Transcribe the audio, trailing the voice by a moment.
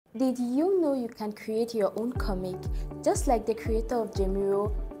Did you know you can create your own comic? Just like the creator of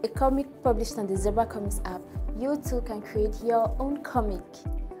Jamiro, a comic published on the Zebra Comics app, you too can create your own comic.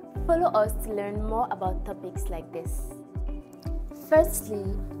 Follow us to learn more about topics like this.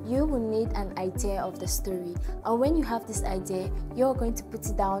 Firstly, you will need an idea of the story, and when you have this idea, you're going to put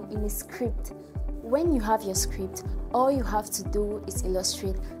it down in a script. When you have your script, all you have to do is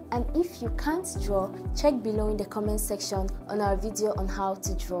illustrate, and if you can't draw, check below in the comment section on our video on how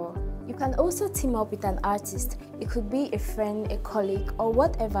to draw. You can also team up with an artist. It could be a friend, a colleague, or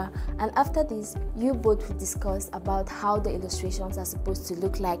whatever, and after this, you both will discuss about how the illustrations are supposed to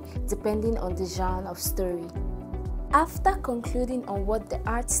look like depending on the genre of story. After concluding on what the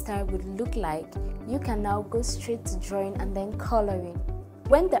art style would look like, you can now go straight to drawing and then coloring.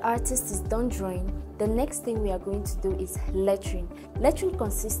 When the artist is done drawing, the next thing we are going to do is lettering. Lettering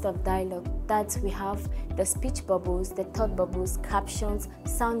consists of dialogue, that we have the speech bubbles, the thought bubbles, captions,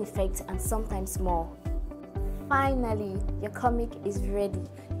 sound effects, and sometimes more. Finally, your comic is ready.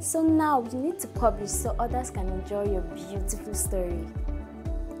 So now you need to publish so others can enjoy your beautiful story.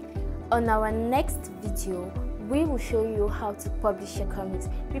 On our next video, we will show you how to publish your comics.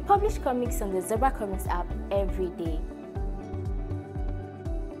 We publish comics on the Zebra Comics app every day.